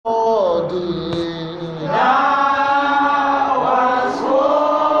worthy. Thou art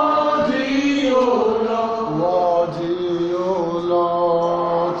worthy, O Lord, Worthy, O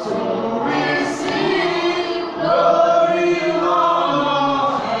Lord, to receive glory,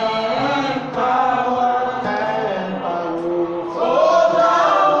 honor, and power. and power. For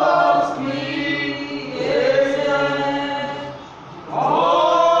thou wast created,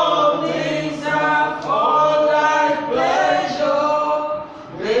 all things are for thy pleasure.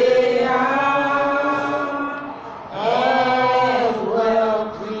 They are and well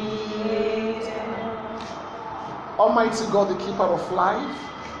created. Almighty God, the keeper of life,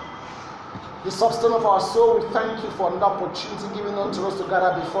 the substance of our soul, we thank you for another opportunity given unto us to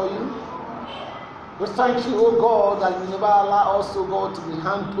gather before you. We thank you, O God, that you never allow us, O God, to be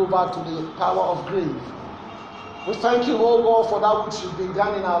handed over to the power of grave. We thank you, O God, for that which you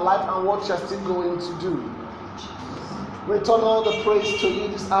began in our life and what you are still going to do. We return all the praise to you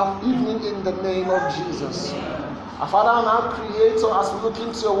this evening in the name of Jesus. Our Father and our Creator, as we look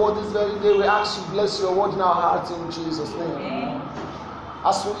into your word this very day, we ask you bless your word in our hearts in Jesus' name.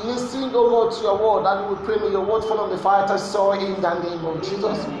 As we listen, O God, to your word, and we pray may your word fall on the fire soil in the name of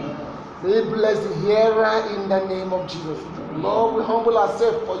Jesus. May you bless the hearer in the name of Jesus. Lord, we humble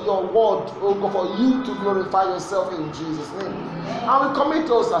ourselves for your word, O God, for you to glorify yourself in Jesus' name. And we commit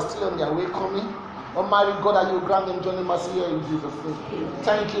those that are still on their way coming. Almighty God, that you grant them journey mercy here in Jesus' name.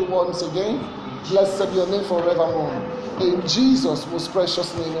 Thank you once again. Blessed be your name forevermore. In Jesus' most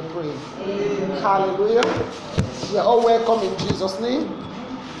precious name we pray. Hallelujah. You are all welcome in Jesus' name.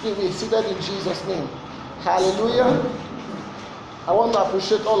 We be seated in Jesus' name. Hallelujah. I want to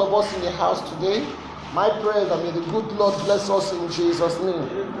appreciate all of us in the house today. My prayer is that may the good Lord bless us in Jesus'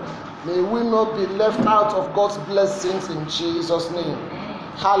 name. May we not be left out of God's blessings in Jesus' name.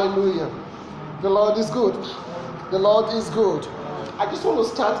 Hallelujah. The Lord is good. The Lord is good. I just want to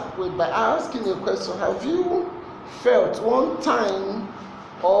start by asking you a question. Have you felt one time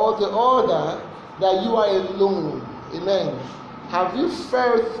or the other that you are alone? Amen. Have you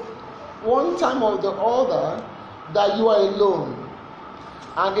felt one time or the other that you are alone?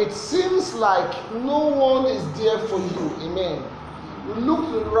 And it seems like no one is there for you. Amen. You look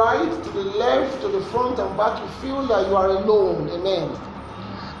to the right, to the left, to the front and back, you feel that you are alone. Amen.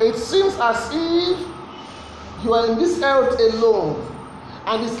 It seems as if you are in this earth alone.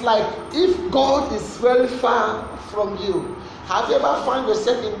 And it's like if God is very far from you. Have you ever found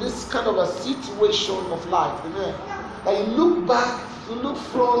yourself in this kind of a situation of life? Amen. That you look back, you look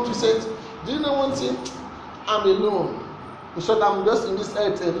front, you say, do you know one thing? I'm alone. In short, I'm just in this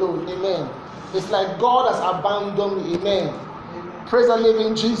earth alone. Amen. It's like God has abandoned me. Amen. Praise the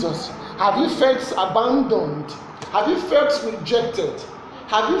living Jesus. Have you felt abandoned? Have you felt rejected?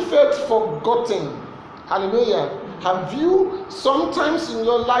 Have you felt forgotten? Hallelujah. Have you sometimes in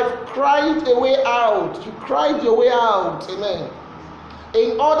your life cried a way out? You cried your way out. Amen.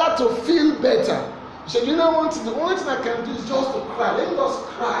 In order to feel better. You said, you know what? The only thing I can do is just to cry. Let me just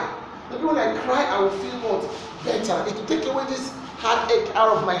cry. Maybe when I cry, I will feel what? Better. It will take away this heartache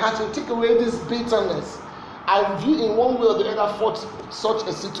out of my heart. It will take away this bitterness. Have you in one way or the other fought such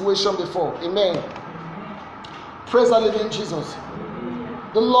a situation before? Amen. Praise the living Jesus.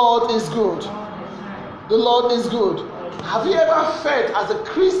 The Lord is good. The Lord is good. Have you ever felt as a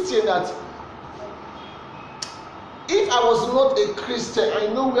Christian that if I was not a Christian, I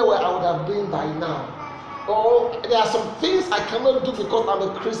know where I would have been by now? Or there are some things I cannot do because I'm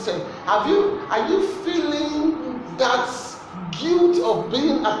a Christian. Are you feeling that guilt of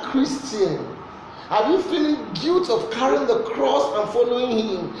being a Christian? Are you feeling guilt of carrying the cross and following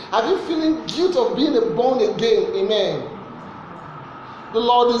Him? Are you feeling guilt of being a born again? Amen. The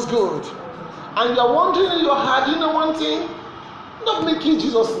Lord is good. And you're wondering in your heart, you know one thing? I'm not making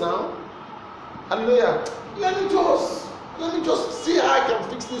Jesus now. Hallelujah. Let me just see how I can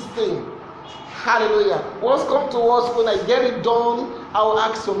fix this thing. Hallelujah. What's come to us, when I get it done, I'll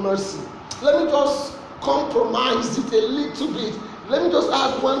ask for mercy. Let me just compromise it a little bit. Let me just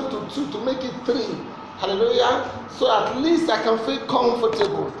add 1 to 2 to make it 3. Hallelujah. So at least I can feel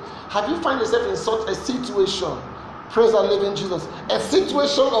comfortable. Have you found yourself in such a situation? Praise the living Jesus. A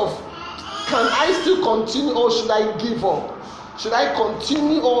situation of, can I still continue or should I give up? Should I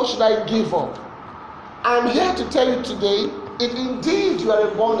continue or should I give up? I'm here to tell you today, if indeed you are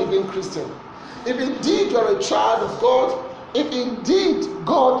a born again Christian, if indeed you are a child of God, if indeed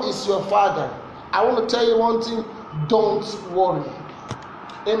God is your Father, I want to tell you one thing, don't worry.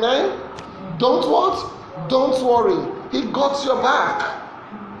 Amen? Don't what? Don't worry. He got your back.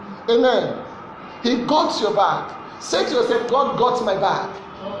 Amen. He got your back. Say to yourself, God got my back.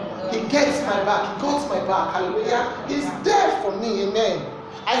 He gets my back. He got my back. Hallelujah. He's there for me. Amen.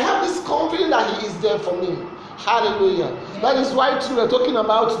 I have this confidence that He is there for me. Hallelujah. That is why too we're talking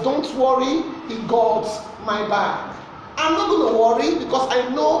about, don't worry, He got my back. I'm not going to worry because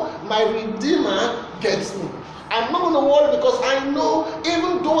I know my Redeemer gets me. I'm not going to worry because I know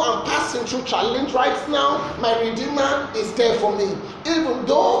even though I'm passing through challenge right now, my Redeemer is there for me. Even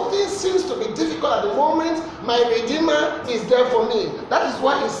though things seems to be difficult at the moment, my Redeemer is there for me. That is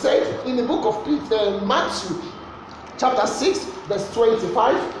why He said in the book of Matthew, chapter 6, verse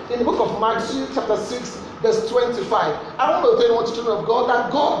 25. In the book of Matthew, chapter 6, verse 25. I want to tell you, what children of God,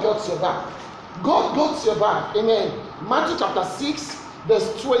 that God got your back. God got your back. Amen. Matthew chapter 6,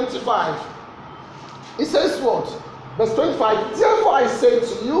 verse 25. It says what? Verse 25. Therefore I say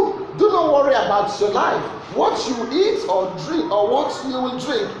to you, do not worry about your life, what you eat or drink, or what you will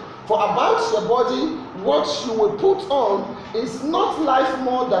drink. For about your body, what you will put on, is not life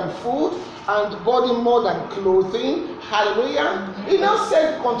more than food, and body more than clothing. Hallelujah. He now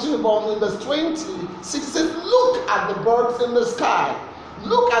said, continue on in verse 26, it says, look at the birds in the sky.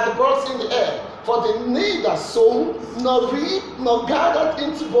 Look at the birds in the air. For they neither sow, nor reap, nor gather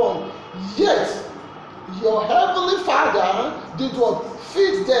into barn. Yet your heavenly Father did what?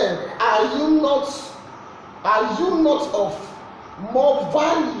 Feed them. Are you not of more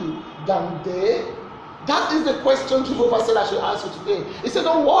value than they? That is the question Jehovah said I should ask you today. He said,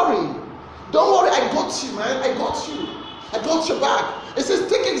 don't worry. Don't worry, I got you, man. I got you. I got your back. It says,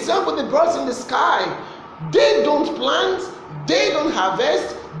 take example the birds in the sky. They don't plant, they don't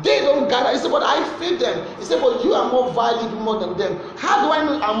harvest, they don't gather. He said, but I feed them. He said, but you are more valuable more than them. How do I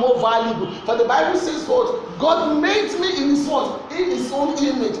know I'm more valuable? For the Bible says what? God made me in His what? In His own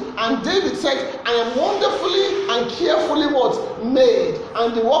image. And David said, I am wonderfully and carefully what? Made.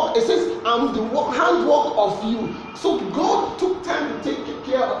 And the work, it says, I'm the handwork of you. So God took time to take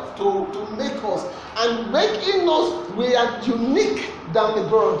care of, to make us. And making us, we are unique than the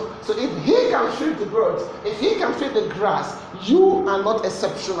bird. So if He can feed the birds, if He can feed the grass, you are not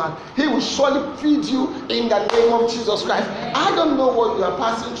exceptional. He will surely feed you in the name of Jesus Christ. I don't know what you are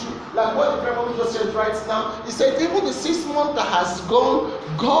passing through. Like what the Bible just said right now. He said, even the 6 months that has gone,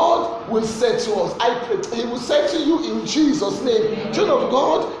 God will say to us, I pray, He will say to you in Jesus' name, children of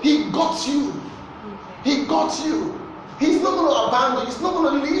God, He got you. He got you. He's not going to abandon you. He's not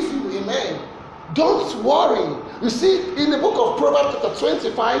going to leave you. Amen. Don't worry. You see, in the book of Proverbs chapter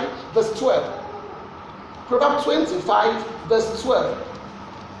 25, verse 12. Proverbs 25, verse 12.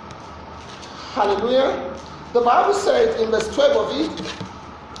 Hallelujah. The Bible says in verse 12 of it,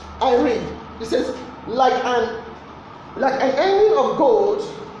 I read. It says, like an ending of gold,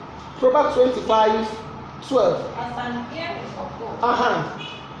 Proverbs 25, 12. As an earring of gold,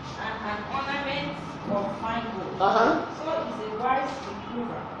 And an ornament of fine gold. So is a wise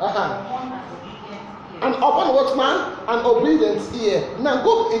reprover, upon an obedient ear. And upon what man? An obedient ear. Now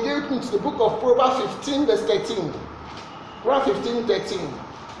go again with me to the book of Proverbs 15, verse 13. Proverbs 15, 13.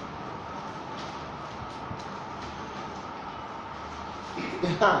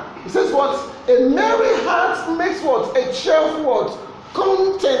 It says what? A merry heart makes what? A cheerful what?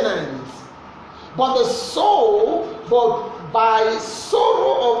 Countenance. But by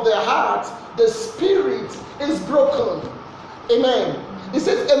sorrow of the heart, the spirit is broken. Amen. It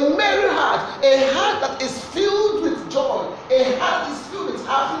says a merry heart, a heart that is filled with joy, a heart that is filled with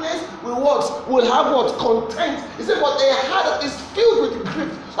happiness, will have what? Content. It says, but a heart that is filled with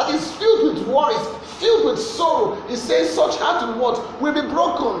grief, that is filled with worries, filled with sorrow, it says such heart will be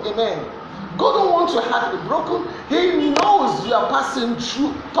broken. Amen. God don't want your heart to be broken. He knows you are passing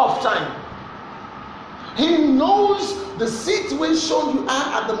through tough time. He knows the situation you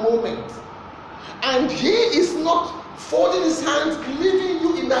are at the moment. And He is not folding His hands, leaving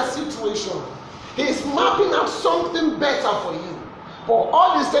you in that situation. He is mapping out something better for you. But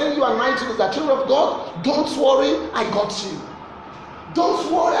all He's telling you at 19 is that, children of God, don't worry, I got you.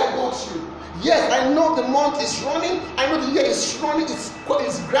 Don't worry, I got you. Yes, I know the month is running. I know the year is running. It's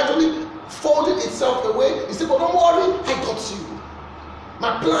gradually folding itself away. He said, but don't worry, I got you.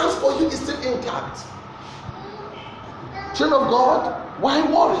 My plans for you is still intact. Children of God, why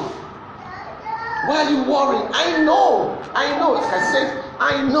worry? Why are you worrying? I know. Like I said,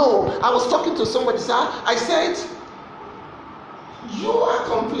 I know. I was talking to somebody, sir. I said, you are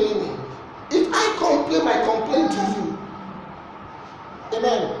complaining. If I complain, I complain to you.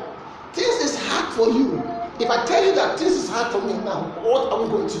 Amen. This is hard for you. If I tell you that this is hard for me now, what are we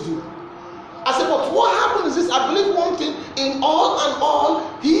going to do? I said, but what happened is this. I believe one thing. In all and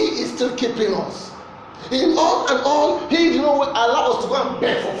all, He is still keeping us. In all and all, He did not allow us to go and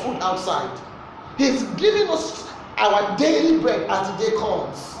beg for food outside. He's giving us our daily bread as the day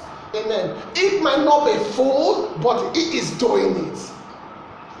comes. Amen. It might not be full, but He is doing it.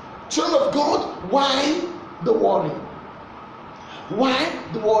 Children of God, why the worry? Why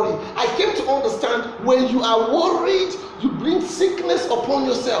the worry? I came to understand when you are worried, you bring sickness upon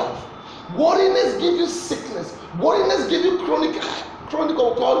yourself. Worriness gives you sickness. Worriness gives you chronic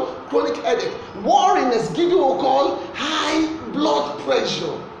headache. Worriness gives you what we call high blood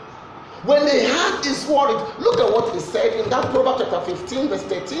pressure. When the heart is worried, look at what he said in that Proverbs chapter 15, verse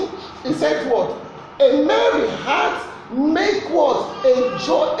 13. He said what? A merry heart make what? A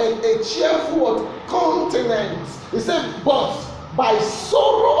joy and a cheerful what? Countenance. He said, but by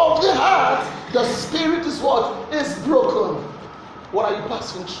sorrow of the heart, the spirit is what? Is broken. What are you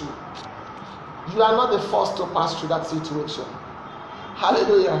passing through? You are not the first to pass through that situation.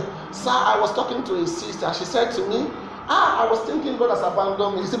 Hallelujah. Sir, I was talking to a sister. She said to me, I was thinking God has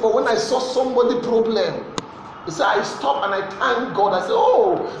abandoned me. He said, but when I saw somebody problem, he said, I stopped and I thank God. I said,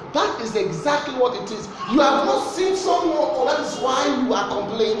 oh, that is exactly what it is. You have not seen someone, or that is why you are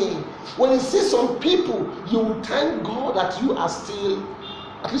complaining. When you see some people, you will thank God that you are still,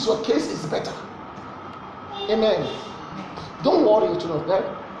 at least your case is better. Amen. Don't worry, children of God.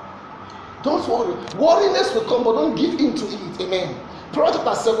 Don't worry. Worriness will come, but don't give in to it. Amen.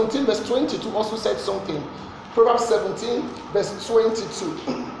 Proverbs 17, verse 22 also said something. Proverbs 17, verse 22.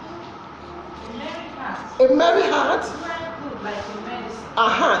 A merry heart. Good like a medicine. To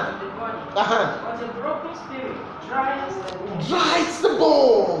the body. But a broken spirit dries the bone. Dries the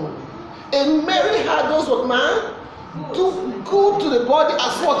bone. A merry heart does what, man? Do good to the body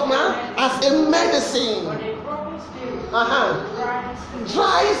as what, man? As a medicine. But a broken spirit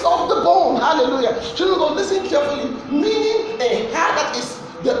dries up the bone. Hallelujah. Children, go listen carefully. Meaning a heart that is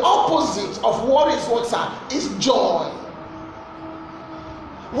the opposite of what is what, sir? Is joy.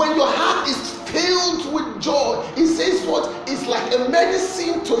 When your heart is filled with joy, it says what? It's like a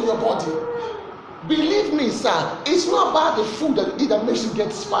medicine to your body. Believe me, sir, it's not about the food that you eat that makes you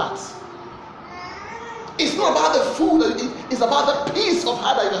get fat. It's not about the food that you eat, it's about the peace of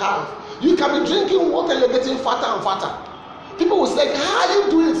heart that you have. You can be drinking water and you're getting fatter and fatter. People will say, how are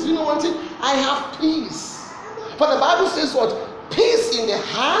you doing it? You know one thing? I have peace. But the Bible says what? Peace in the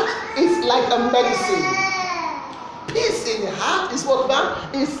heart is like a medicine. Peace in the heart is what, man?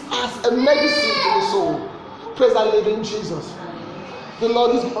 Is as a medicine to the soul. Praise the living Jesus. The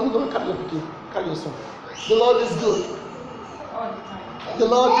Lord is good. I'm going to carry your son. The Lord is good. The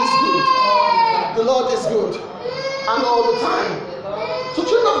Lord is good. The Lord is good. And all the time. So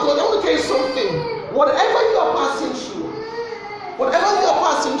children of God, I want to tell you something. Whatever you are passing through,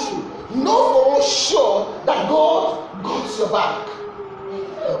 know for sure that God got your back.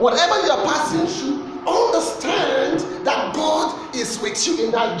 Whatever you are passing through, understand that God is with you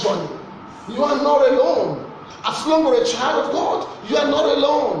in that journey. You are not alone. As long as you're a child of God, you are not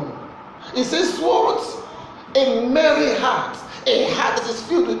alone. It says what? A merry heart. A heart that is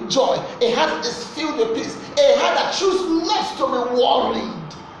filled with joy. A heart that is filled with peace. A heart that chooses not to be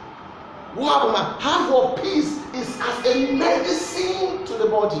worried. Wow, man. Heart of peace is as a medicine to the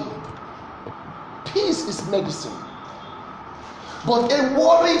body. Peace is medicine. But a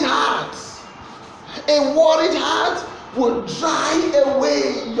worried heart will dry away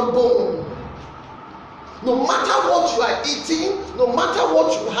your bone. No matter what you are eating, no matter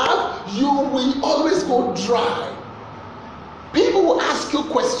what you have, you will always go dry. People will ask you a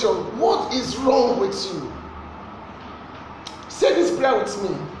question, what is wrong with you? Say this prayer with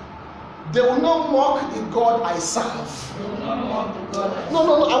me. They will not mock the God I serve.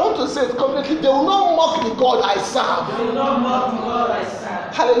 No. I want to say it completely. They will not mock the God I serve. They will not mock the God I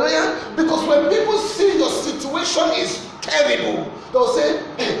serve. Hallelujah. Because when people see your situation is terrible, they'll say,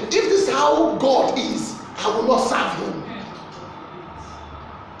 if this is how God is, I will not serve him.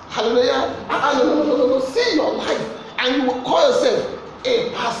 Hallelujah. No. See your life and you will call yourself a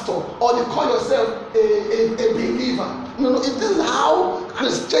pastor or you call yourself a believer. No, if this is how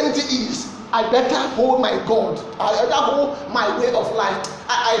Christianity is, I better hold my God. I better hold my way of life.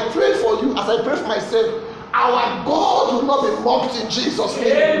 I pray for you as I pray for myself. Our God will not be mocked in Jesus'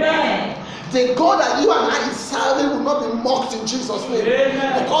 name. Amen. The God that you and I is serving will not be mocked in Jesus' name.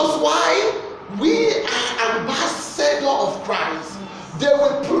 Amen. Because why? We are ambassadors of Christ. They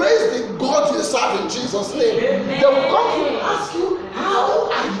will praise the God you serve in Jesus' name. Amen. They will come to you and ask you, how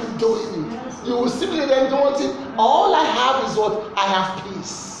are you doing it? You will simply then do one thing. All I have is what? I have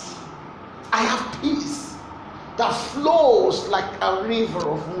peace. I have peace that flows like a river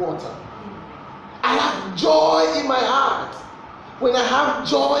of water. I have joy in my heart. When I have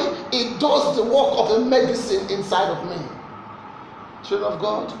joy, it does the work of the medicine inside of me. Children of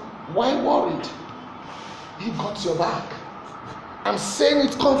God, why worried? He got your back. I'm saying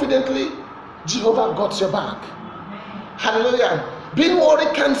it confidently. Jehovah got your back. Hallelujah. Being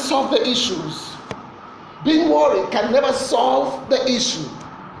worried can't solve the issues. Being worried can never solve the issue,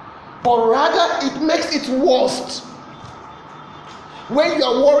 but rather it makes it worse. When you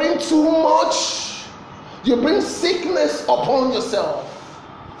are worrying too much, you bring sickness upon yourself.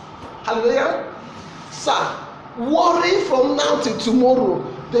 Hallelujah. Sir, worry from now till tomorrow,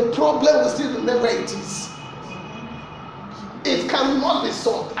 the problem will still remain where it is. It cannot be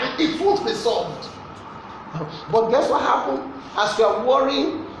solved, and it won't be solved. But guess what happened? As you are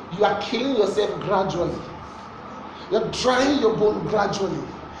worrying, you are killing yourself gradually. You're drying your bone gradually.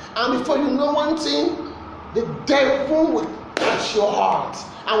 And before you know one thing, the devil will catch your heart.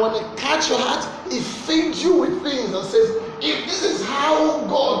 And when it catch your heart, it feeds you with things and says, if this is how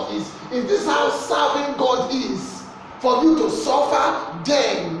God is, if this is how serving God is, for you to suffer,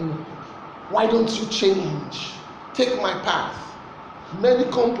 then why don't you change? Take my path. Many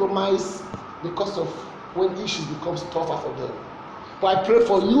compromise because of when issue becomes tougher for them. But I pray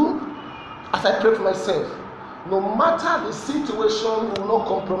for you, as I pray for myself, no matter the situation, we will not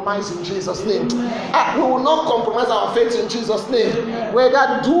compromise in Jesus' name. We will not compromise our faith in Jesus' name.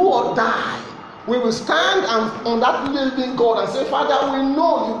 Whether do or die, we will stand on that living God and say, Father, we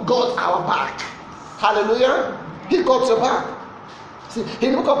know you got our back. Hallelujah. He got your back. See,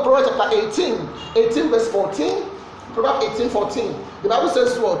 in the book of Proverbs chapter 18 verse 14, Proverbs 18:14, the Bible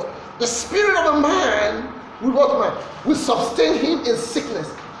says what? The spirit of a man will sustain him in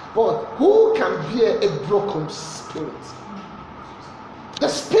sickness. But who can bear a broken spirit? The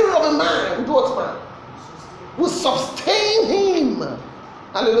spirit of a man, will sustain him.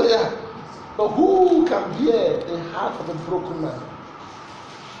 Hallelujah. But who can bear the heart of a broken man?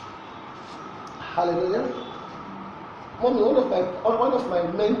 Hallelujah. Mommy, one of my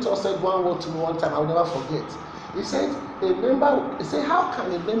mentors said one word to me one time, I'll never forget. He said, how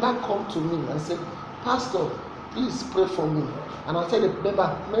can a member come to me and say, Pastor, please pray for me? And I'll tell the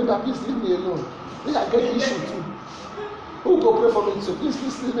member, please leave me alone. Please, I get issue too. Who go pray for me too?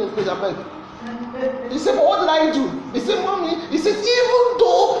 Please leave me alone, I beg. He said, but what did I do? He said, Mommy, he said, even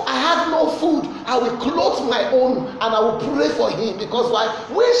though I have no food, I will clothe my own and I will pray for him. Because why?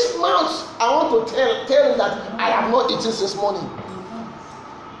 Which mouth I want to tell him that I have not eaten since morning.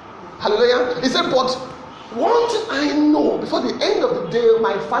 Hallelujah. He said, but one thing I know, before the end of the day,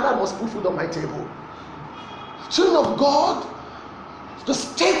 my Father must put food on my table. Children of God, the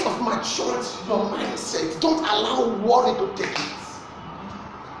state of maturity, your mindset, don't allow worry to take it.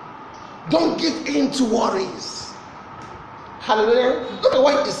 Don't give in to worries. Hallelujah. Look at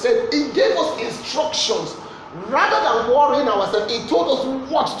what he said. He gave us instructions. Rather than worrying ourselves, he told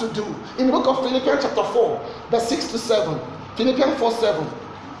us what to do. In the book of Philippians chapter 4, verse 6 to 7. Philippians 4:7.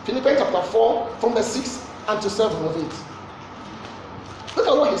 Philippians chapter 4, from the 6 and to 7 of it. Look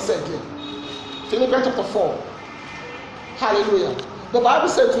at what he said here. Philippians chapter 4. Hallelujah. The Bible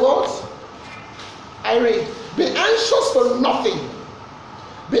says what? I read. Be anxious for nothing.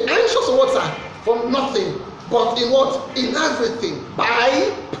 Be anxious for what, sir? For nothing. But in what? In everything.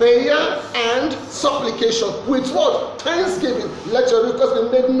 By prayer and supplication. With what? Thanksgiving. Let your requests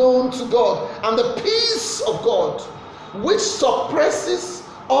be made known to God. And the peace of God, which suppresses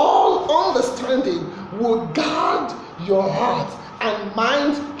all understanding, will guard your heart and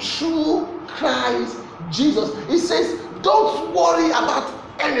mind through Christ Jesus. He says, don't worry about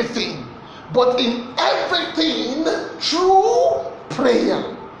anything, but in everything through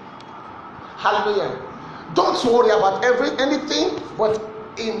prayer. Hallelujah. Don't worry about anything, but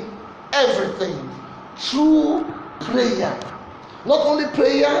in everything through prayer. Not only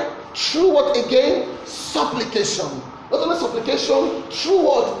prayer, through what again? Supplication. Not only supplication, through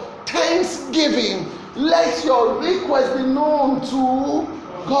what? Thanksgiving. Let your request be known to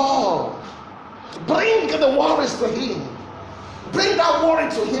God. Bring the worries to him. Bring that worry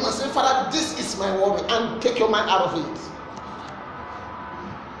to him and say, Father, this is my worry, and take your mind out of it.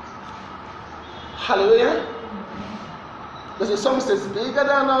 Hallelujah. There's a song that says, bigger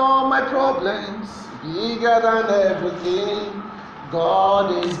than all my problems, bigger than everything.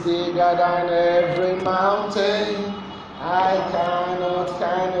 God is bigger than every mountain I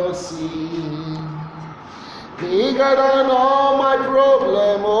cannot see. Bigger than all my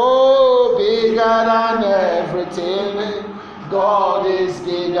problem, oh, bigger than everything. God is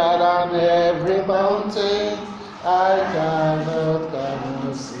bigger than every mountain I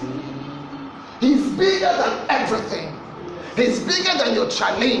cannot see. He's bigger than everything. He's bigger than your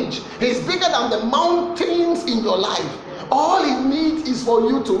challenge. He's bigger than the mountains in your life. All he needs is for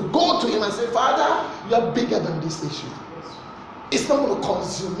you to go to him and say, Father, you are bigger than this issue. It's not going to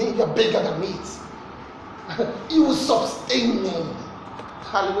consume me. You are bigger than it. You will sustain me.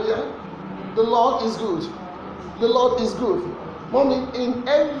 Hallelujah. The Lord is good. The Lord is good. Mommy, in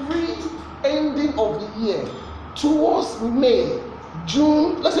every ending of the year, towards May,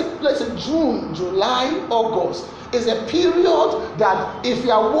 June, let's say June, July, August, is a period that if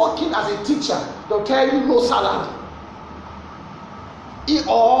you are working as a teacher, they'll tell you no salary.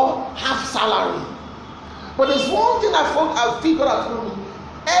 Or half salary. But there's one thing I figured out.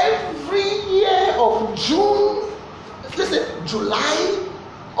 Every year of June, listen, July,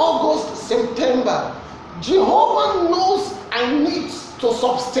 August, September, Jehovah knows I need to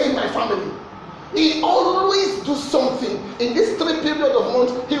sustain my family. He always do something. In this 3 period of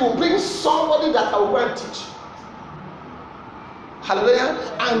months, he will bring somebody that I will go and teach. Hallelujah.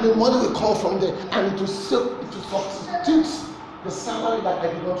 And the money will come from there, and it will substitute the salary that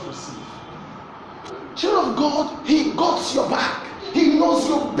I did not receive. Child of God, he got your back. He knows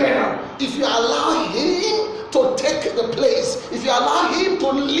you better. If you allow him to take the place, if you allow him to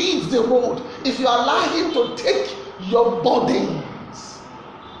lead the road, if you allow him to take your burdens,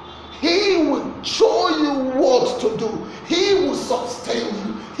 he will show you what to do. He will sustain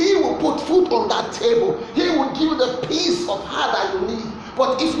you. He will put food on that table. He will give you the peace of heart that you need.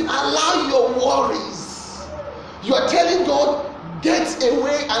 But if you allow your worries, you are telling God, get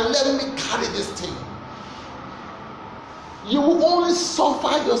away and let me carry this thing. You will only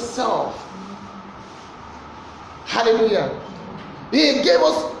suffer yourself. Hallelujah. He gave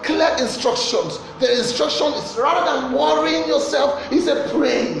us clear instructions. The instruction is, rather than worrying yourself, he said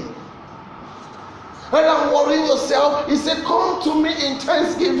pray. Rather than worrying yourself, he said come to me in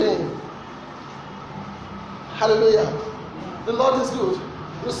thanksgiving. Hallelujah. The Lord is good.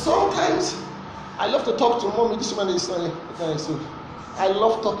 But sometimes I love to talk to mommy. This woman is so. I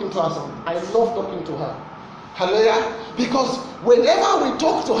love talking to her. I love talking to her. Hallelujah. Because whenever we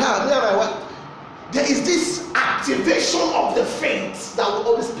talk to her, me and my wife, there is this activation of the faith that will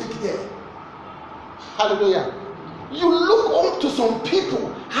always speak there. Hallelujah. You look up to some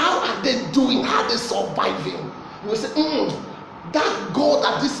people. How are they doing? How are they surviving? You say, that God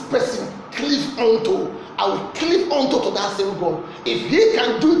that this person cleave onto, I will cleave onto to that same God. If he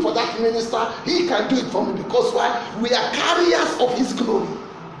can do it for that minister, he can do it for me. Because why? We are carriers of his glory.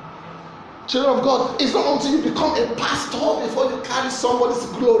 Children of God, it's not until you become a pastor before you carry somebody's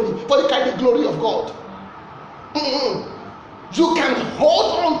glory, before you carry the glory of God. You can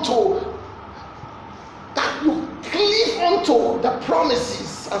hold on to that, you cleave onto the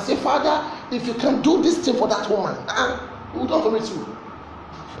promises and say, Father, if you can do this thing for that woman, you will do it for me too.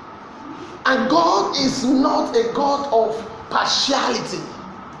 And God is not a God of partiality.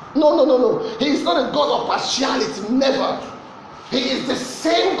 No. He is not a God of partiality. Never. He is the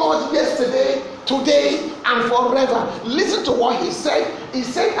same God yesterday, today, and forever. Listen to what he said. He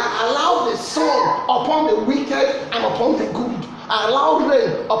said, I allow the sun upon the wicked and upon the good. I allow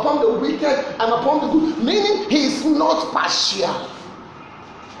rain upon the wicked and upon the good. Meaning he is not partial.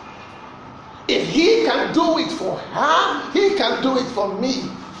 If he can do it for her, he can do it for me.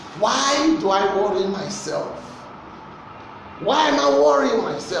 Why do I worry myself? Why am I worrying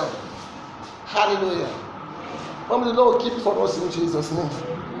myself? Hallelujah. May the Lord keep it for us in Jesus' name.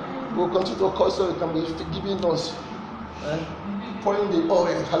 We'll continue to call so He can be forgiving us. Pouring the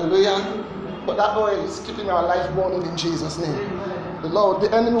oil. Hallelujah. But that oil is keeping our life burning in Jesus' name. The Lord,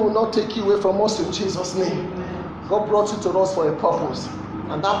 the enemy will not take you away from us in Jesus' name. God brought you to us for a purpose.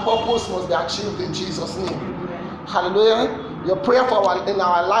 And that purpose must be achieved in Jesus' name. Hallelujah. Your prayer in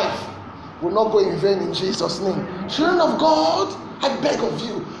our life will not go in vain in Jesus' name. Children of God, I beg of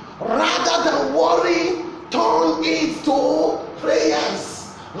you, rather than worry, turn it to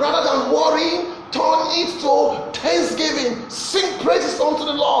prayers. Rather than worrying, turn it to thanksgiving. Sing praises unto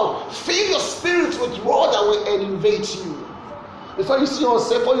the Lord. Fill your spirit with word that will elevate you. Before you see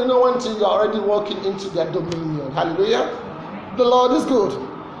yourself, you know one thing, you are already walking into their dominion. Hallelujah. The Lord is good.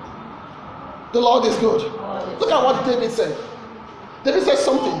 The Lord is good. Look at what David said. David said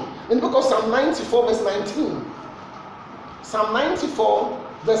something in the book of Psalm 94 verse 19. Psalm 94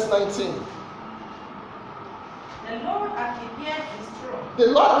 verse 19. The Lord has prepared his throne. The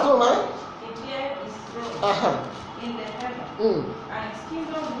Lord has what? Prepared his throne in the heaven, and his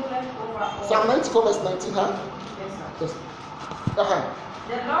kingdom ruleth over all. Psalm 94 verse 19, huh? Yes, sir. Yes.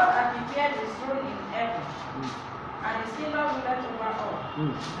 The Lord has prepared his throne in heaven, and his kingdom ruleth over all.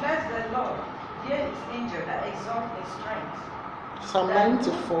 Bless the Lord, dear his angel that exalt his strength. Psalm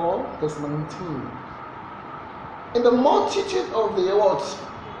 94 verse 19. In the multitude of the what?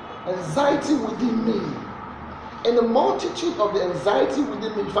 Anxiety within me. In the multitude of the anxiety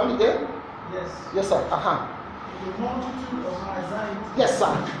within me. You find it there? Yes. Yes, sir. In the multitude of anxiety yes,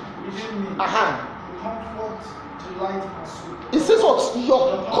 sir. within me. Comfort It says what?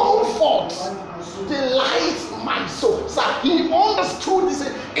 Your comfort delights my soul. So he understood this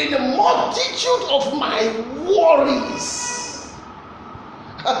in the multitude of my worries.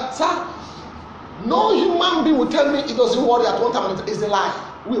 Sir, no human being will tell me he doesn't worry at one time. It's a lie.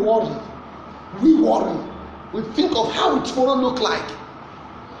 We worry. We worry. We think of how it tomorrow look like.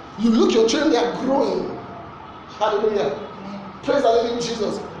 You look, your children, they are growing. Hallelujah. Praise the living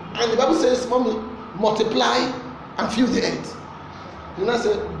Jesus. And the Bible says, Mommy, multiply and fill the earth. You know, I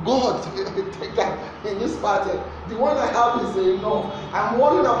say, God, take that in this part. The one I have is enough. I'm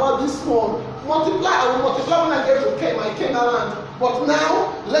worrying about this one. Multiply, I will multiply when I get to my Canaan land. But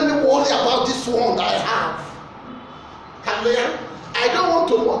now, let me worry about this one that I have. Hallelujah. I don't want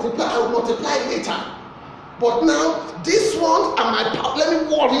to multiply, I will multiply later. But now, this one and my power, let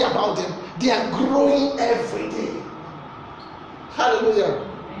me worry about them. They are growing every day. Hallelujah.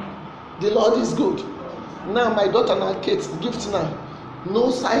 The Lord is good. Now, my daughter now, Kate, gift now.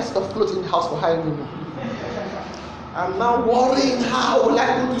 No size of clothes in the house for her anymore. I'm now worrying how will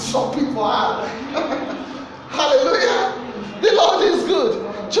I go to shopping for her. Hallelujah. The Lord is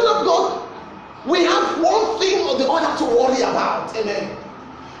good. Children of God, we have one thing or the other to worry about. Amen.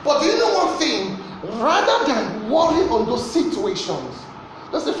 But do you know one thing? Rather than worry on those situations,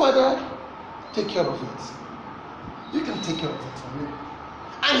 let's say, Father, take care of it. You can take care of it for me.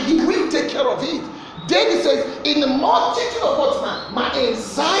 And he will take care of it. David says, in the multitude of what's my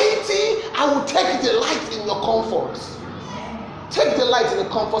anxiety, I will take delight in your comforts. Take delight in the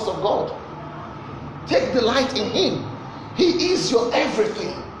comforts of God. Take delight in him. He is your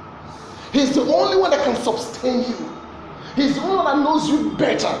everything. He's the only one that can sustain you. He's the only one that knows you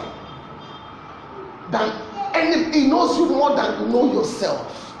better than any. He knows you more than you know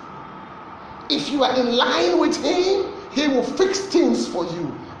yourself. If you are in line with him, he will fix things for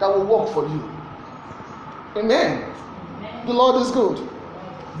you that will work for you. Amen. The Lord is good.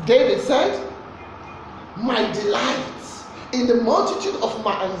 David said, my delights in the multitude of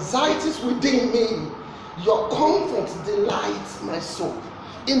my anxieties within me, your comfort delights my soul.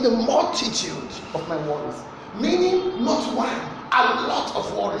 In the multitude of my worries. Meaning not one, a lot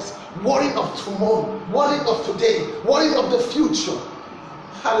of worries. Worrying of tomorrow, worrying of today, worrying of the future.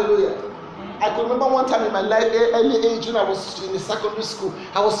 Hallelujah. I could remember one time in my life, early age, when I was in the secondary school,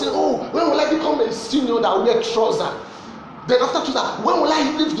 I was saying, oh, when will I become a senior that will wear trousers? Then after that, when will I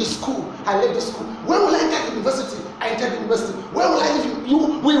leave the school? I left the school. When will I enter the university? I entered the university. When will I leave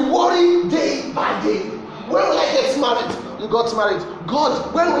you? We worry day by day. When will I get married? You got married.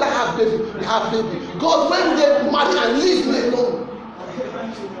 God, when will I have baby? You have baby. God, when will they marry and leave me alone?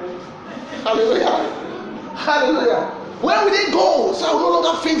 Hallelujah. Hallelujah. When will they go? So I will no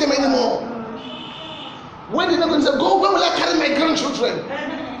longer feed them anymore. When did they go and say, God, when will I carry my grandchildren?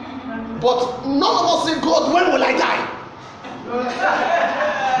 But none of us say, God, when will I die?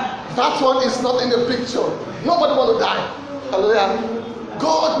 That one is not in the picture. Nobody want to die. Hallelujah.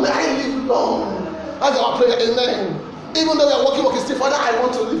 God, may I live long. That's our prayer. Amen. Even though we are working, still, Father, I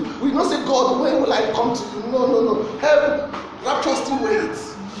want to live. We don't say, God, when will I come to you? No. Heaven, rapture still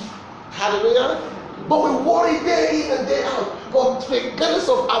waits. Hallelujah. But we worry day in and day out. But regardless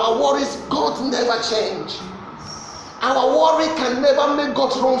of our worries, God never change. Our worry can never make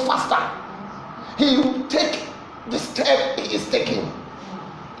God run faster. He will take the step he is taking.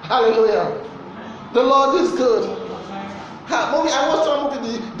 Hallelujah. The Lord is good. Mommy, I was talking to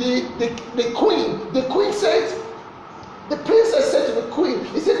the queen. The queen said, the princess said to the queen,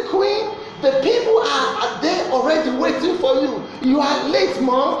 he said, Queen, the people are there already waiting for you. You are late,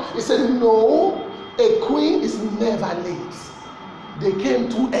 Mom. He said, no, a queen is never late. They came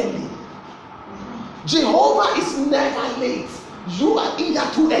too early. Jehovah is never late. You are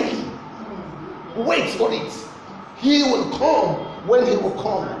either too early. Wait for it. He will come when he will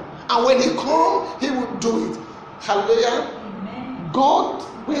come. And when he comes, he will do it. Hallelujah. Amen. God's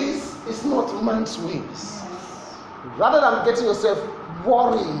ways is not man's ways. Rather than getting yourself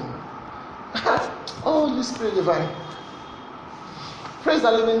worrying. Oh, Holy Spirit divine. Praise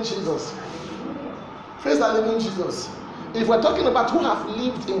the living Jesus. Praise the living Jesus. If we're talking about who have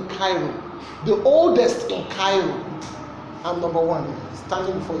lived in Cairo, the oldest in Cairo, I'm number one,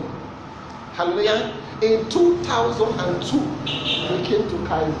 standing before you. Hallelujah. In 2002, we came to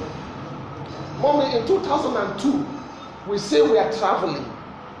Cairo. Mommy, in 2002, we say we are traveling.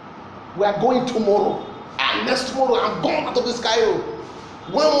 We are going tomorrow. And next tomorrow, I'm going out of this Cairo.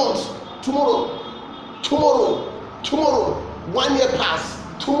 1 month, tomorrow. 1 year pass.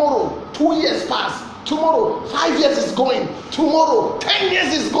 Tomorrow, 2 years pass. Tomorrow, 5 years is going. Tomorrow, 10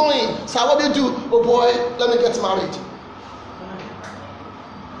 years is going. So what do you do? Oh boy, let me get married.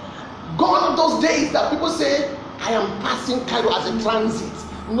 Gone are those days that people say, I am passing Cairo as a transit.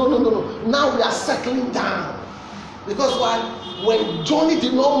 No. Now we are settling down. Because why? When Johnny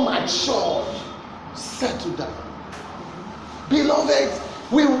did not mature, settle down. Beloved,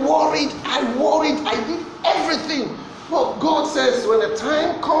 we worried. I did everything. But God says, when the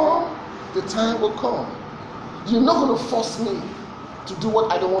time comes, the time will come. You're not going to force me to do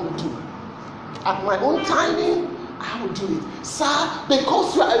what I don't want to do. At my own timing, I will do it. Sir,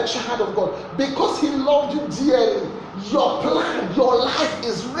 because you are a child of God, because He loved you dearly, your plan, your life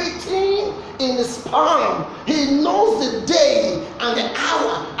is written in His palm. He knows the day and the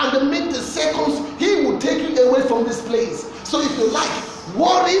hour and the minute, the seconds He will take you away from this place. So if you like,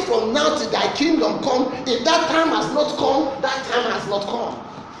 worry from now till thy kingdom come. If that time has not come, that time has not come.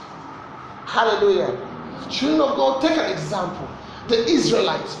 Hallelujah. Children of God, take an example. The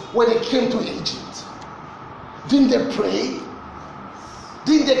Israelites, when they came to Egypt, didn't they pray?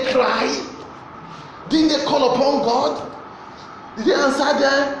 Didn't they cry? Didn't they call upon God? Did they answer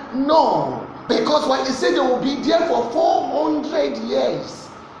them? No. Because when He said they will be there for 400 years.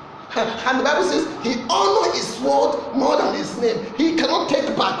 And the Bible says He honored His word more than His name. He cannot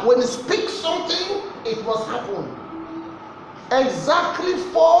take back. When He speaks something, it must happen. Exactly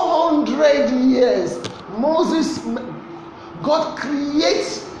 400 years. God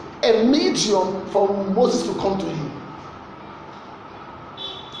creates a medium for Moses to come to Him.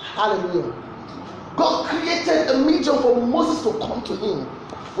 Hallelujah. God created a medium for Moses to come to Him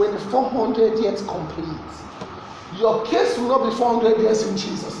when the 400 years complete. Your case will not be 400 years in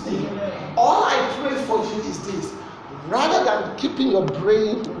Jesus' name. All I pray for you is this. Rather than keeping your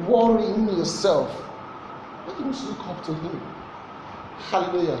brain worrying yourself, why don't you look up to Him?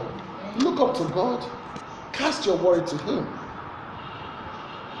 Hallelujah. Look up to God. Cast your worry to Him.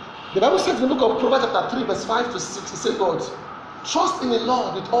 The Bible says, if you look at Proverbs chapter 3, verse 5 to 6, it says, God, trust in the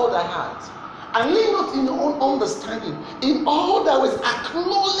Lord with all thy heart, and lean not in your own understanding. In all thy ways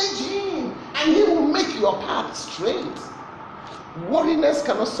acknowledge Him, and He will make your path straight. Worriness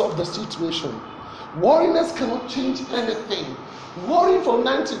cannot solve the situation. Worriness cannot change anything. Worrying from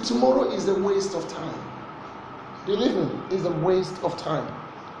now till tomorrow is a waste of time. Believe me, it's a waste of time.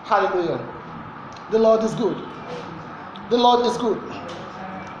 Hallelujah. The Lord is good. The Lord is good.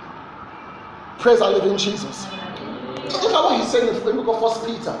 Praise our living Jesus. Look at what He said in the book of 1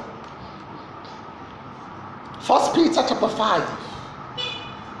 Peter. 1 Peter chapter 5.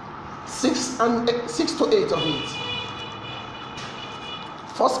 6 to 8 of it.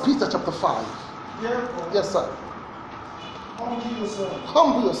 1 Peter chapter 5. Therefore, Yes, sir. humble yourself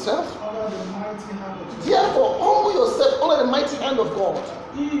Humble yourself. under the mighty hand of God. Therefore, humble yourself under the mighty hand of God,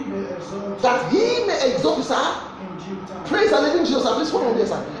 He may exalt that He may exalt you, sir. in due time. Praise the living Jesus. Please follow me,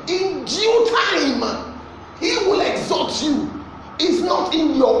 sir. In due time, He will exalt you. It's not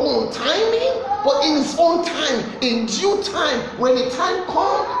in your own timing, but in His own time. In due time, when the time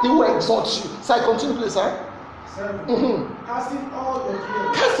comes, He will exalt you. So I continue, please, sir. 7. Casting all your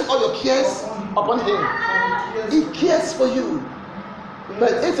cares Casting all your cares upon Him. and He cares for you.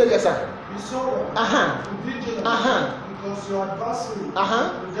 But it's a yes, sir. Be sober, be vigilant, because your adversary,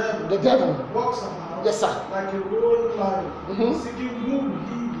 The devil. walks around Yes, sir. like a roaring lion, seeking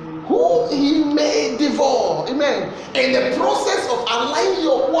Whom he may devour. Amen. In the process of allowing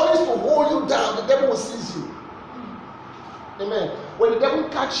your worries to hold you down, the devil will seize you. Amen. When the devil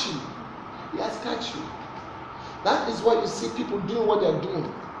catch you, he has catch you. That is why you see people doing what they are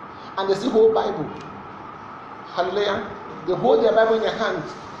doing, and they still hold Bible. Hallelujah. They hold their Bible in their hands,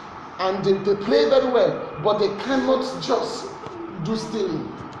 and they play very well, but they cannot just do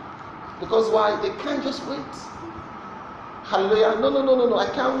stealing. Because why? They can't just wait. Hallelujah. No. I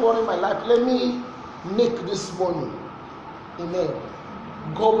can't worry my life. Let me make this money. Amen.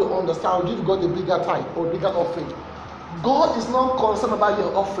 God will understand. I'll give God a bigger tithe or bigger offering. God is not concerned about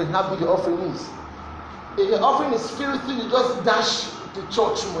your offering, how big your offering is. If your offering is filthy, you just dash the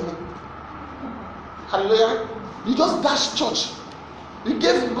church money. Hallelujah. You just dash church. You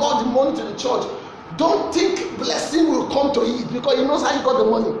gave God the money to the church. Don't think blessing will come to it, because He knows how you got the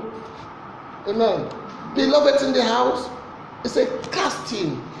money. Amen. Beloved in the house, He said,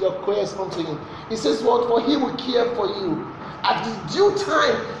 casting your cares unto Him. He says, what? For He will care for you. At the due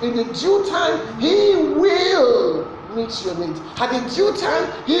time, in the due time, He will meet your needs. At the due time,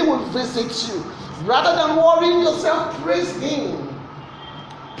 He will visit you. Rather than worrying yourself, praise Him.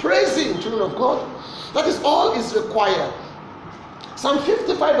 Praise Him, children of God. That is all is required. Psalm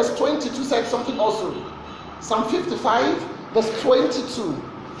 55 verse 22 said something also. Psalm 55 verse 22.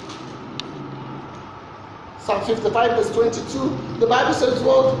 Psalm 55 verse 22. The Bible says,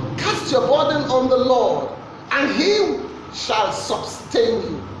 Lord, cast your burden on the Lord, and He shall sustain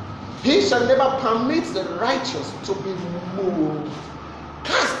you. He shall never permit the righteous to be moved.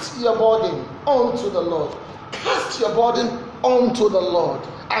 Cast your burden unto the Lord. Cast your burden unto the Lord,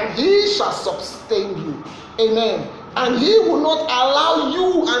 and he shall sustain you. Amen. And he will not allow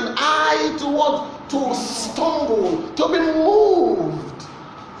you and I to what? To stumble, to be moved.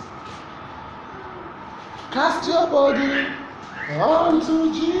 Cast your burden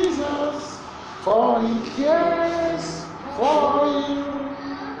unto Jesus, for he cares for you.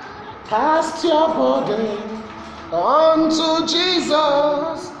 Cast your burden unto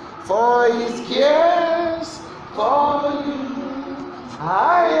Jesus, for he cares for you.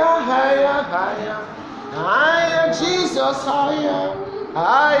 Higher, higher, higher, higher, Jesus, higher,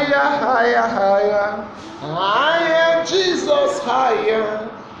 higher, higher, higher, higher, Jesus, higher.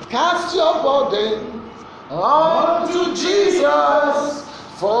 Cast your burden unto Jesus,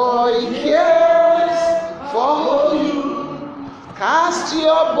 for he cares for you. Cast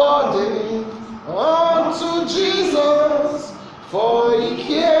your burden unto Jesus, for he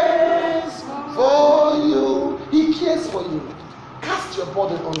cares for you. He cares for you. Cast your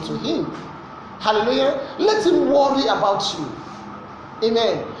burden unto him. Hallelujah. Let him worry about you.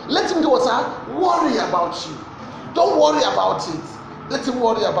 Amen. Let him do what? Worry about you. Don't worry about it. Let him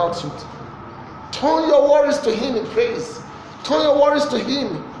worry about you. Turn your worries to him in praise. Turn your worries to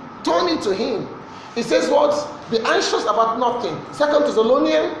him. Turn it to him. He says what? Be anxious about nothing. 2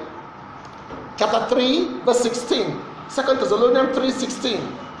 Thessalonians chapter 3 verse 16. 2 Thessalonians 3:16.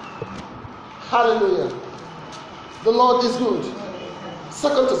 Hallelujah. The Lord is good. 2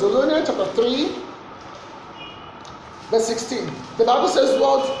 Thessalonians chapter 3 verse 16. The Bible says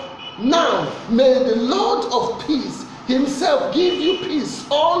what? Now may the Lord of peace himself give you peace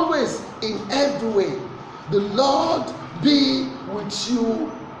always in every way. The Lord be with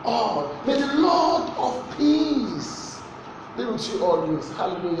you all. May the Lord of peace be with you always.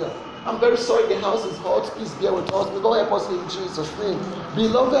 Hallelujah. I'm very sorry the house is hot. Please bear with us. May God help us in Jesus' name.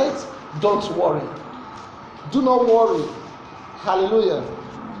 Beloved, don't worry. Do not worry. Hallelujah.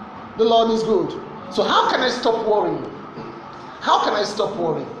 The Lord is good. So how can I stop worrying? How can I stop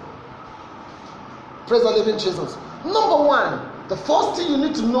worrying? Praise the living Jesus. Number one, the first thing you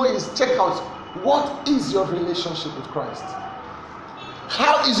need to know is check out what is your relationship with Christ.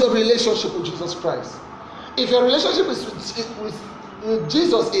 How is your relationship with Jesus Christ? If your relationship with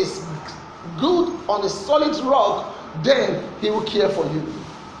Jesus is good on a solid rock, then he will care for you.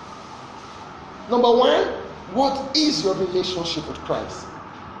 Number one, what is your relationship with Christ?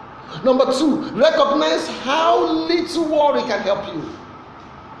 Number two, recognize how little worry can help you.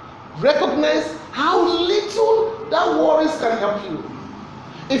 Recognize how little that worries can help you.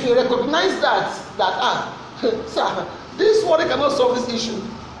 If you recognize that sir, this worry cannot solve this issue.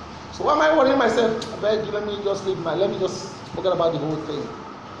 So why am I worrying myself? Let me just forget about the whole thing.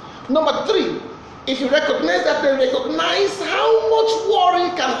 Number three, if you recognize that, then recognize how much worry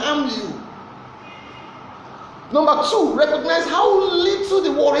can harm you. Number two, recognize how little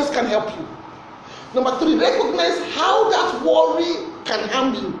the worries can help you. Number three, recognize how that worry can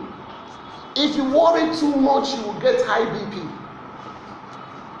harm you. If you worry too much, you will get high BP.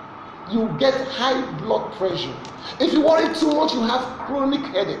 You will get high blood pressure. If you worry too much, you have chronic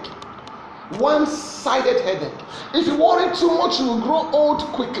headache. One-sided headache. If you worry too much, you will grow old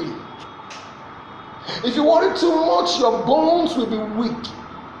quickly. If you worry too much, your bones will be weak.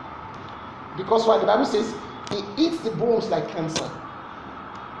 Because why? The Bible says, it eats the bones like cancer.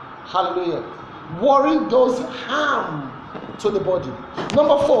 Hallelujah. Worry does harm to the body.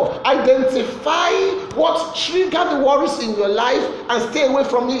 Number four, identify what triggered the worries in your life and stay away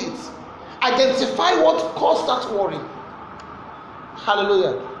from it. Identify what caused that worry.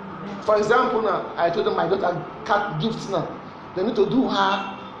 Hallelujah. For example, now I told them my daughter got gifts now. They need to do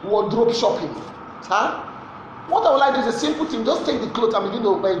her wardrobe shopping. Huh? What I would like to do is a simple thing. Just take the clothes and begin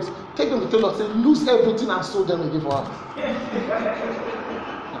to wear it. Take them to the tailor, say, lose everything and sew them again for her.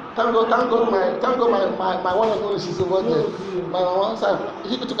 Thank God, my one and only, she's over there. My one side,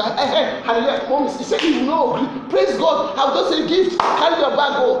 he took her, hey, hallelujah, mom, he said, you know, praise God, I've just a gift, carry your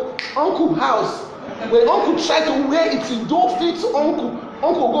bag, go, uncle house. When uncle try to wear it, it don't fit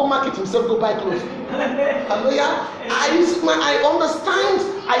uncle go market himself, go buy clothes. Hallelujah. I understand,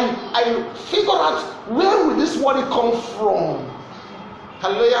 I figure out where will this worry come from.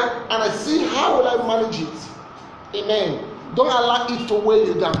 Hallelujah. And I see how will I manage it. Amen. Don't allow it to weigh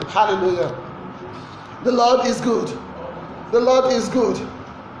you down. Hallelujah. The Lord is good. The Lord is good.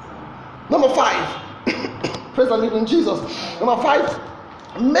 Number 5. Praise the living Jesus. Number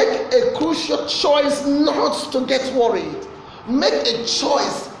 5. Make a crucial choice not to get worried. Make a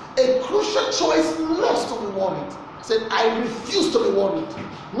choice, a crucial choice not to be worried. Said, I refuse to be worried.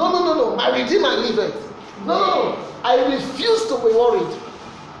 No. My Redeemer liveth. No. I refuse to be worried.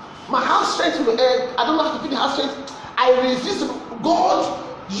 My house strength will end. I don't have to feed the house strength. I refuse to. God,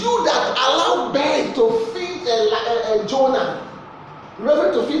 you that allow bird to feed Jonah,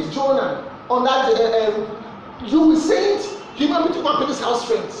 Reverend to feed Jonah on that, you will send human being to come and this house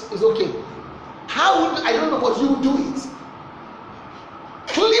strength. Is okay. How would I don't know, but you will do it.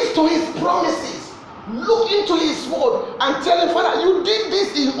 Cleave to his promises. Look into his word and tell him, Father, you did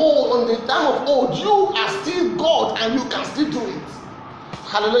this in old, on the time of old. You are still God and you can still do it.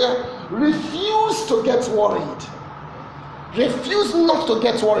 Hallelujah. Refuse to get worried. Refuse not to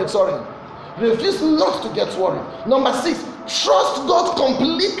get worried. Refuse not to get worried. Number 6, trust God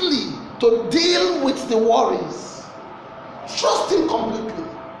completely to deal with the worries. Trust him completely.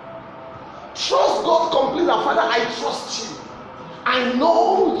 Trust God completely. Father, I trust you. I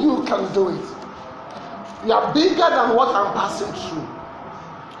know you can do it. You are bigger than what I'm passing through.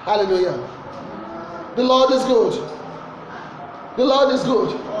 Hallelujah. The Lord is good. The Lord is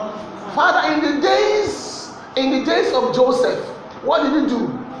good. Father, in the days of Joseph, what did you do?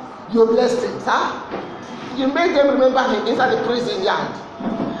 You blessed him, huh? You made them remember him inside the prison yard.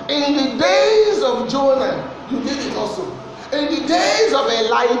 In the days of Jonah, you did it also. In the days of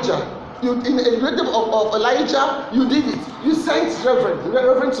Elijah, in the days of Elijah, you did it. You sent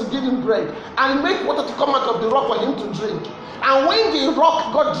Reverend to give him bread and make water to come out of the rock for him to drink. And when the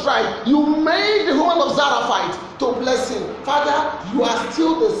rock got dry, you made the woman of Zarephath to bless him. Father, you are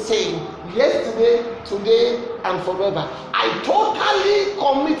still the same. Yesterday, today, and forever. I totally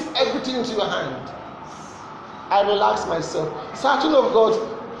commit everything into your hand. I relax myself. Certain of God,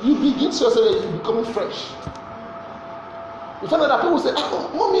 you begin to yourself that you're becoming fresh. You find out that people say, oh,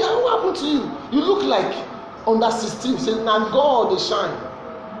 mommy, what happened to you? You look like under 16. Say, now God is shine.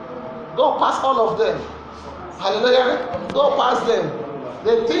 Go past all of them. Hallelujah. Go past them.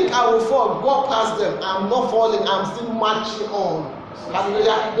 They think I will fall. Go past them. I'm not falling. I'm still marching on.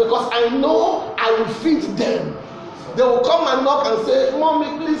 Hallelujah. Because I know I will feed them. They will come and knock and say,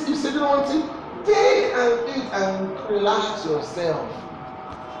 mommy, please, you say you don't want to, take and eat and relax yourself.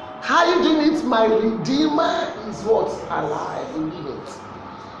 How you doing it? My Redeemer is what? Alive. Believe it.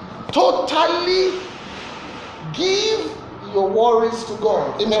 Totally give your worries to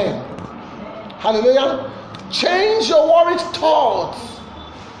God. Amen. Hallelujah. Change your worried thoughts.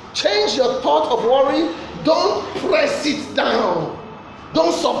 Change your thought of worry. Don't press it down.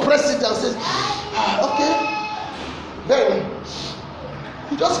 Don't suppress it and say, okay. Then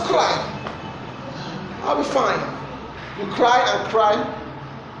you just cry. I'll be fine. You cry and cry.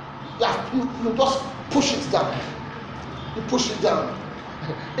 You just push it down. You push it down.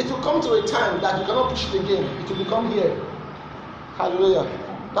 It will come to a time that you cannot push it again. It will become here. Hallelujah.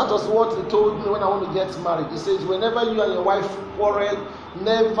 That was what he told me when I want to get married. He says, whenever you and your wife quarrel,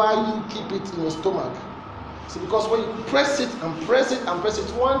 never you keep it in your stomach. See, because when you press it and press it and press it,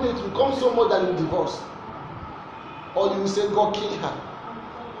 one day it will become so much that you divorce. Or you will say, God kill her.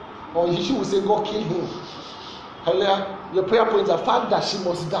 Or she will say, God kill him. Hallelujah. Your prayer point is the fact that she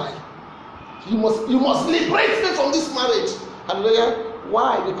must die. You must liberate me from this marriage. Hallelujah.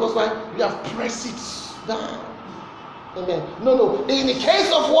 Why? Because you have pressed it down. Amen. No. In the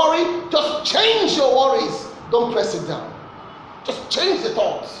case of worry, just change your worries. Don't press it down. Just change the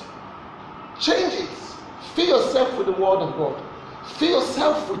thoughts. Change it. Fill yourself with the word of God. Fill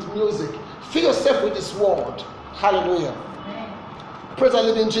yourself with music. Fill yourself with His word. Hallelujah. Praise the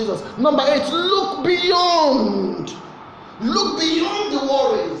living Jesus. Number 8, look beyond. Look beyond the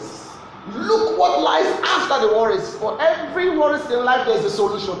worries. Look what lies after the worries. For every worry in life, there is a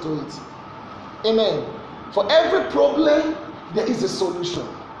solution to it. Amen. For every problem, there is a solution.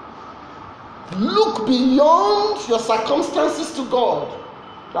 Look beyond your circumstances to God.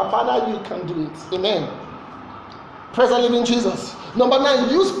 That Father, you can do it. Amen. Praise the living Jesus. Number 9,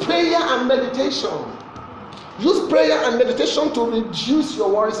 use prayer and meditation. Use prayer and meditation to reduce your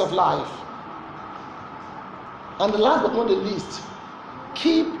worries of life. And the last but not the least,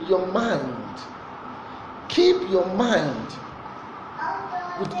 keep your mind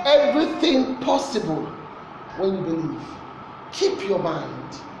with everything possible when you believe. Keep your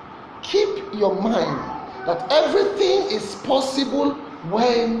mind that everything is possible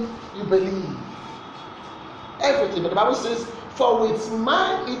when you believe. Everything. But the Bible says, for with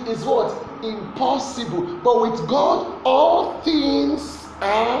man it is what? Impossible. But with God all things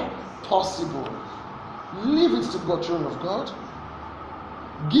are possible. Leave it to God, children of God.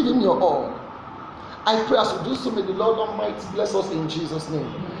 Give Him your all. I pray as we do so, may the Lord Almighty bless us in Jesus' name.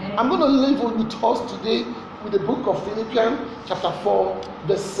 Amen. I'm going to leave with us today with the book of Philippians chapter 4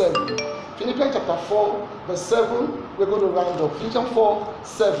 verse 7. Philippians chapter 4, verse 7. We're going to round up. Philippians 4,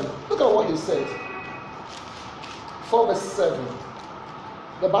 7. Look at what he said. 4 verse 7.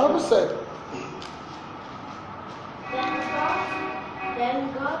 The Bible said,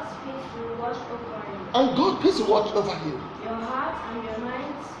 Then God's peace will watch over you. and God's peace will watch over you. Your heart and your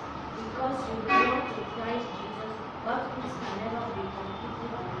minds, because you belong to Christ Jesus, God's peace can never be completely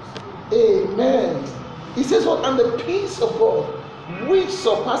understood. Amen. He says what? And the peace of God, which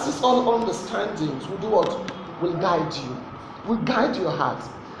surpasses all understandings, will do what? Will guide you. Will guide your heart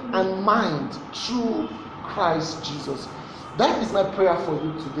and mind through Christ Jesus. That is my prayer for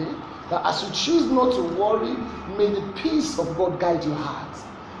you today. That as you choose not to worry, may the peace of God guide your heart.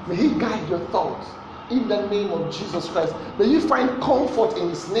 May He guide your thoughts. In the name of Jesus Christ. May you find comfort in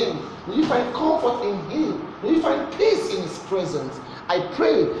His name. May you find comfort in Him. May you find peace in His presence. I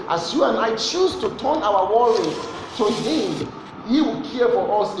pray as you and I choose to turn our worries to Him, He will care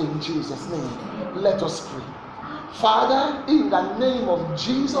for us in Jesus' name. Let us pray. Father, in the name of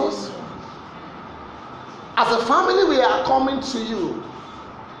Jesus, as a family we are coming to you,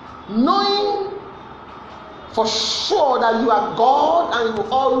 knowing for sure that you are God and you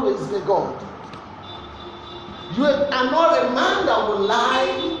will always be God. You are not a man that will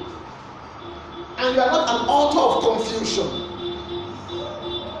lie, and you are not an author of confusion.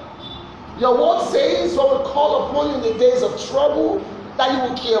 Your word says when we call upon you in the days of trouble, that you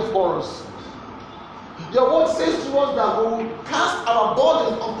will care for us. Your word says to us that we will cast our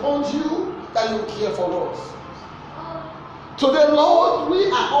burden upon you, that you will care for us. Today, Lord, we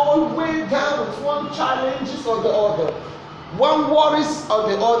are all weighed down with one challenges or the other, one worries or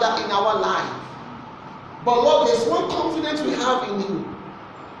the other in our life. But Lord, there's one confidence we have in you,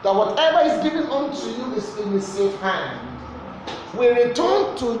 that whatever is given unto you is in a safe hand. We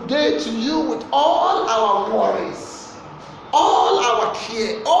return today to you with all our worries, all our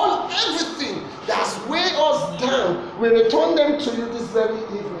care, everything that's weighed us down. We return them to you this very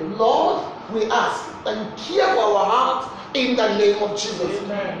evening. Lord, we ask that you care for our heart in the name of Jesus.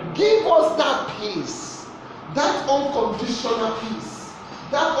 Amen. Give us that peace, that unconditional peace,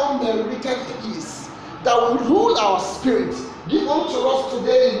 that unmerited peace that will rule our spirit. Give unto us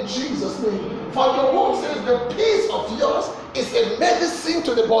today in Jesus' name. For your word says the peace of yours is a medicine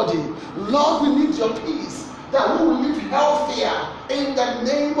to the body. Lord, we need your peace, that we will live healthier in the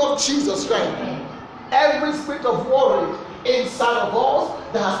name of Jesus Christ. Every spirit of worry inside of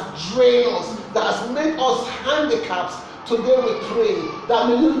us that has drained us, that has made us handicaps, today we pray that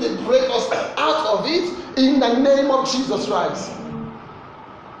may you liberate us out of it in the name of Jesus Christ.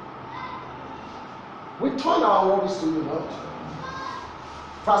 We turn our worries to you, Lord.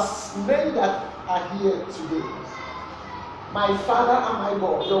 For as many that are here today, my Father and my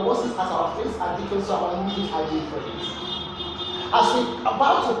God, your words as our faces are different, so our needs are different. As we are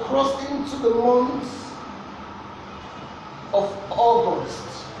about to cross into the month of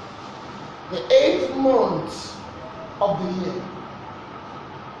August, the 8th month of the year,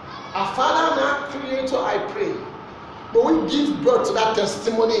 our Father and our Creator, I pray, may we give birth to that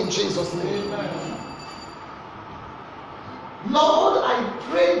testimony in Jesus' name. Amen. Lord, I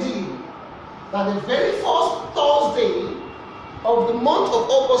pray thee that the very first Thursday of the month of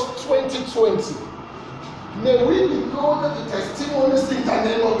August 2020, may we be loaded with testimonies in the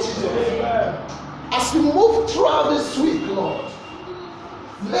name of Jesus. Amen. As we move throughout this week, Lord,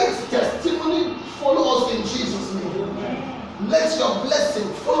 let testimony follow us in Jesus' name. Amen. Let your blessing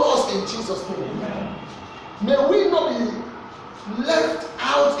follow us in Jesus' name. Amen. May we not be left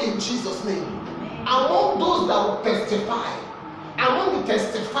out in Jesus' name. Amen. Among those that will testify, among the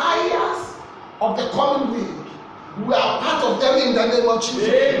testifiers of the coming week, we are part of them in the name of Jesus.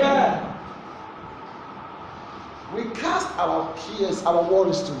 Amen. We cast our cares, our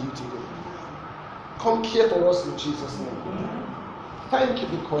worries to you today. Come care for us in Jesus' name. Thank you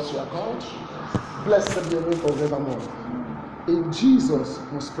because you are God. Blessed be your name forevermore. In Jesus'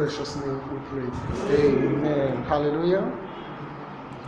 most precious name we pray. Amen. Hallelujah.